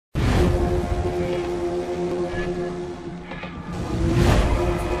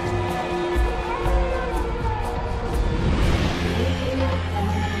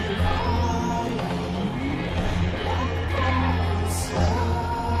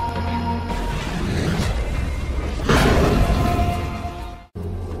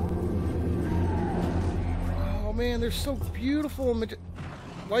man, they're so beautiful.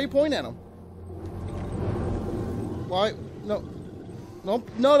 Why are you pointing at them? Why? No. Nope.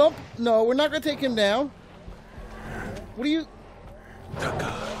 No, nope. No, we're not going to take him down. What are you...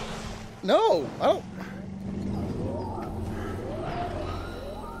 No, I don't...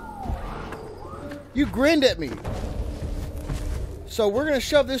 You grinned at me. So we're going to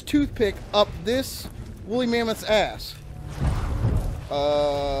shove this toothpick up this woolly mammoth's ass.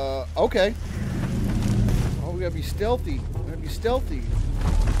 Okay. Oh, we gotta be stealthy. We gotta be stealthy.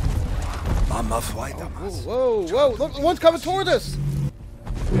 Oh, whoa, whoa. Look, one's coming toward us.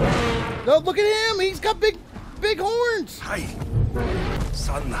 No, look at him. He's got big horns.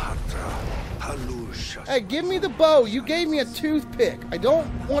 Hey, give me the bow. You gave me a toothpick. I don't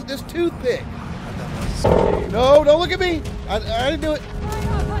want this toothpick. No, don't look at me. I didn't do it.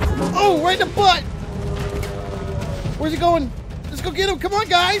 Oh, right in the butt. Where's he going? Let's go get him. Come on,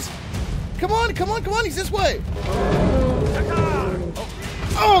 guys. Come on, come on, come on. He's this way.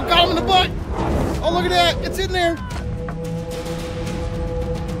 Oh, got him in the butt. Oh, look at that. It's in there.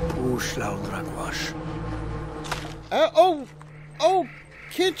 Oh,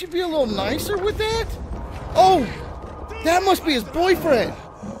 can't you be a little nicer with that? Oh, that must be his boyfriend.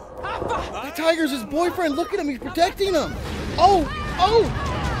 That tiger's his boyfriend. Look at him. He's protecting him. Oh,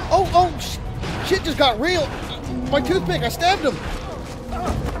 shit just got real. My toothpick, I stabbed him.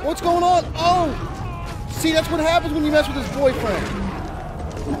 What's going on? Oh, see, that's what happens when you mess with his boyfriend.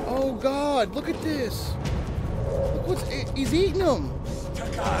 Oh, God, look at this. Look he's eating them.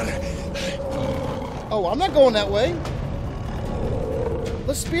 Oh, I'm not going that way.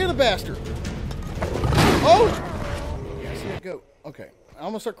 Let's spear the bastard. Oh! I see that goat. Okay, I'm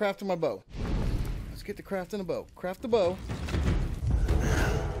gonna start crafting my bow. Let's get to crafting the bow. Craft the bow.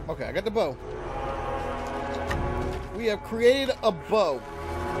 Okay, I got the bow. We have created a bow.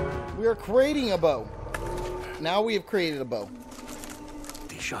 We are creating a bow. Now we have created a bow.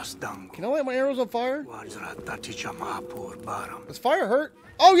 Can I light my arrows on fire? Does fire hurt?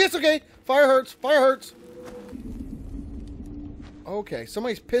 Oh, yes, okay. Fire hurts. Fire hurts. Okay,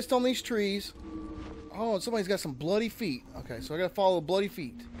 somebody's pissed on these trees. Oh, and somebody's got some bloody feet. Okay, so I gotta follow the bloody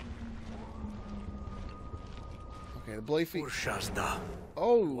feet. Okay, the bloody feet.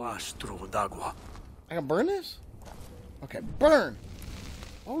 Oh. I can burn this? Okay, burn.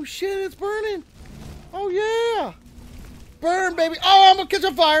 Oh, shit, it's burning. Oh, yeah. Burn, baby. Oh, I'm gonna catch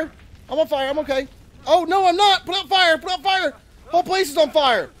on fire. I'm on fire. I'm okay. Oh, no, I'm not. Put out fire. Put out fire. Whole place is on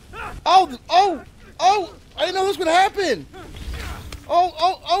fire. Oh. I didn't know this would happen.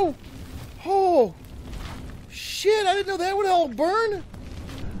 Oh. Shit, I didn't know that would all burn.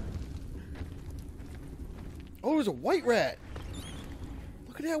 Oh, there's a white rat.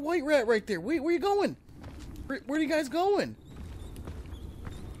 Look at that white rat right there. Where are you going? Where are you guys going?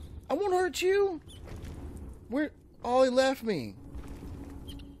 I won't hurt you. Where? Oh, he left me.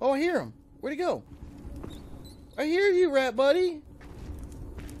 Oh, I hear him. Where'd he go? I hear you, rat buddy.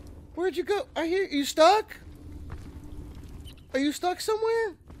 Where'd you go? I hear you. Stuck? Are you stuck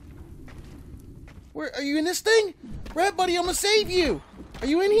somewhere? Where are you in this thing? Rat buddy, I'm gonna save you. Are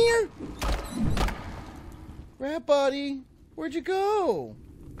you in here? Rat buddy, where'd you go?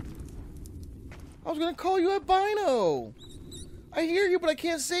 I was gonna call you albino. I hear you, but I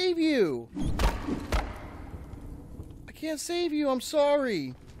can't save you. I can't save you. I'm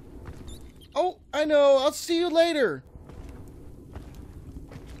sorry. Oh, I know. I'll see you later.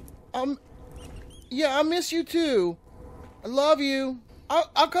 Yeah, I miss you too. I love you.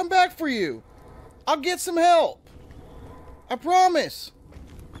 I'll come back for you. I'll get some help. I promise.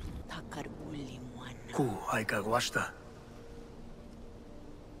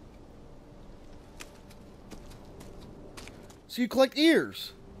 So you collect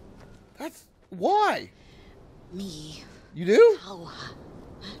ears. That's why. Me. You do?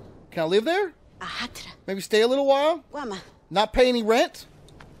 Can I live there? Maybe stay a little while? Not pay any rent?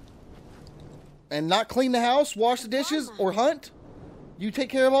 And not clean the house, wash the dishes, or hunt? You take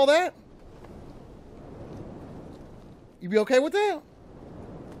care of all that? You be okay with that?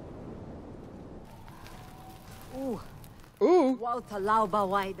 Ooh.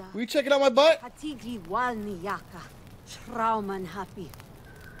 Will you check it out my butt?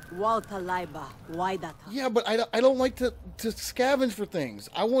 Yeah, but I don't like to scavenge for things.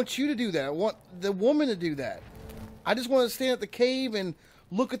 I want you to do that. I want the woman to do that. I just want to stand at the cave and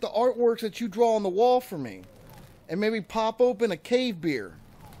look at the artworks that you draw on the wall for me. And maybe pop open a cave beer.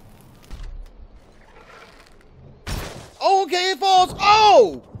 Oh, okay, it falls.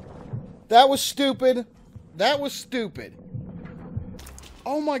 Oh! That was stupid. That was stupid.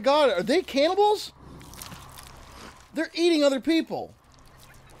 Oh my god, are they cannibals? They're eating other people.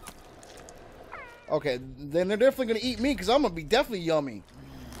 Okay, then they're definitely gonna eat me because I'm gonna be definitely yummy.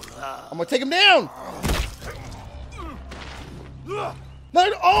 I'm gonna take him down.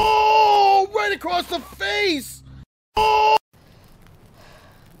 Oh, right across the face. Oh.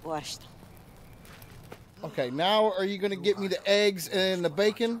 Okay, now are you gonna get me the eggs and the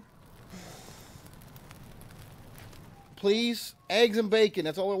bacon? Please, eggs and bacon.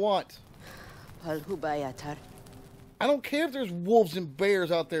 That's all I want. I don't care if there's wolves and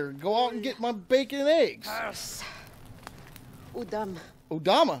bears out there. Go out and get my bacon and eggs.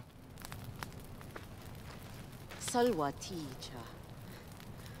 Udama.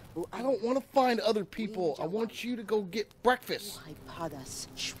 I don't want to find other people. I want you to go get breakfast.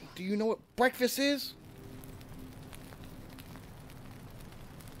 Do you know what breakfast is?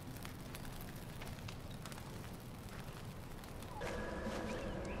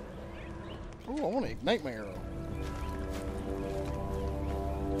 Oh, I want to ignite my arrow.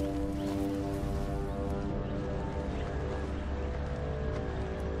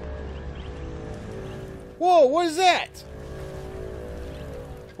 Whoa, what is that?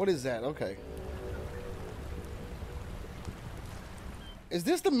 What is that? Okay. Is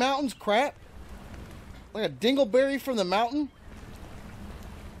this the mountain's crap? Like a dingleberry from the mountain?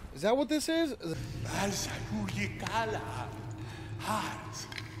 Is that what this is?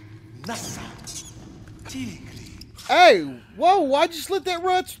 Hey, whoa, why'd you slit that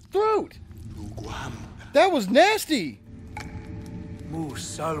rat's throat? That was nasty.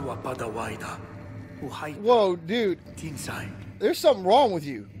 Whoa, dude. There's something wrong with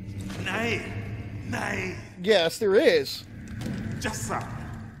you. Yes, there is.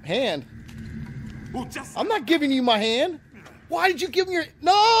 Hand. I'm not giving you my hand. Why did you give me your...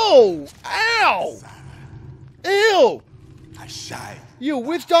 No! Ow! Ew! You a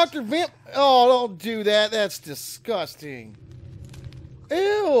witch doctor vamp... Oh, don't do that. That's disgusting.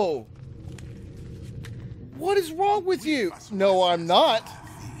 Ew! What is wrong with you? No, I'm not.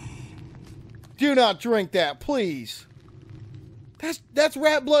 Do not drink that, please. That's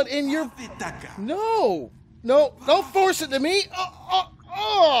rat blood in your... No! No, don't force it to me!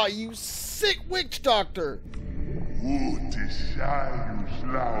 Oh, you sick witch doctor!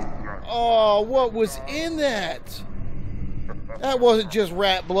 Oh, what was in that? That wasn't just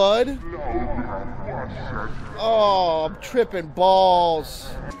rat blood. Oh, I'm tripping balls.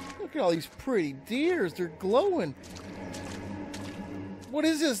 Look at all these pretty deers. They're glowing. What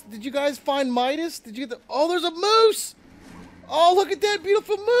is this? Did you guys find Midas? Did you get the... Oh, there's a moose! Oh, look at that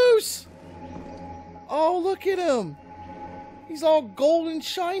beautiful moose! Oh, look at him. He's all gold and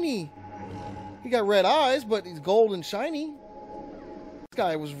shiny. He got red eyes, but he's gold and shiny. This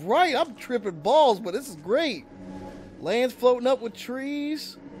guy was right. I'm tripping balls, but this is great. Land's floating up with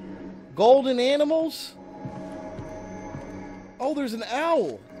trees. Golden animals. Oh, there's an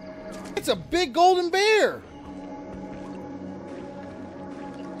owl. It's a big golden bear.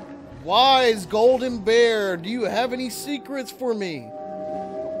 Wise golden bear, do you have any secrets for me?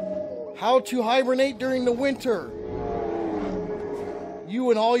 How to hibernate during the winter. You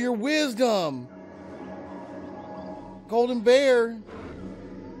and all your wisdom. Golden bear.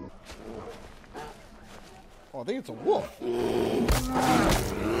 Oh, I think it's a wolf.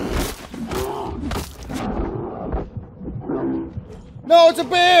 No, it's a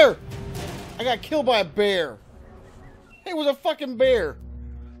bear! I got killed by a bear. It was a fucking bear.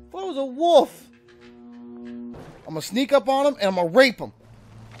 Well, it was a wolf. I'm gonna sneak up on him and I'm gonna rape him.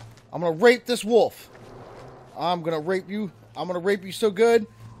 I'm gonna rape this wolf. I'm gonna rape you. I'm gonna rape you so good.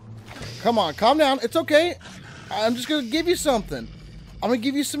 Come on, calm down. It's okay. I'm just gonna give you something. I'm gonna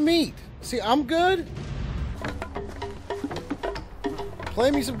give you some meat. See, I'm good.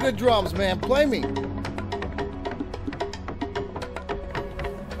 Play me some good drums, man. Play me.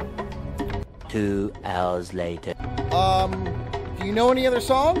 2 hours later. Do you know any other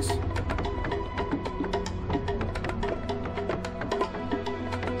songs?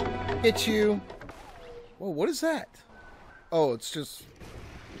 Get you. Whoa, what is that? Oh, it's just...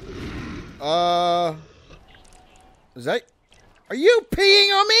 Is that... Are you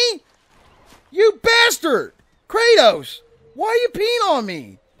peeing on me? You bastard! Kratos! Why are you peeing on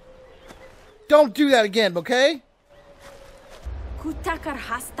me? Don't do that again, okay?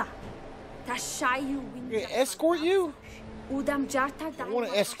 Escort you? I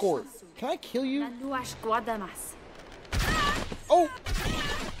want to escort. Can I kill you? Oh!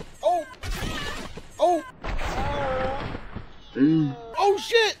 Oh! Oh! Oh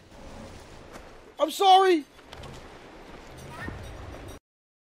shit! I'm sorry!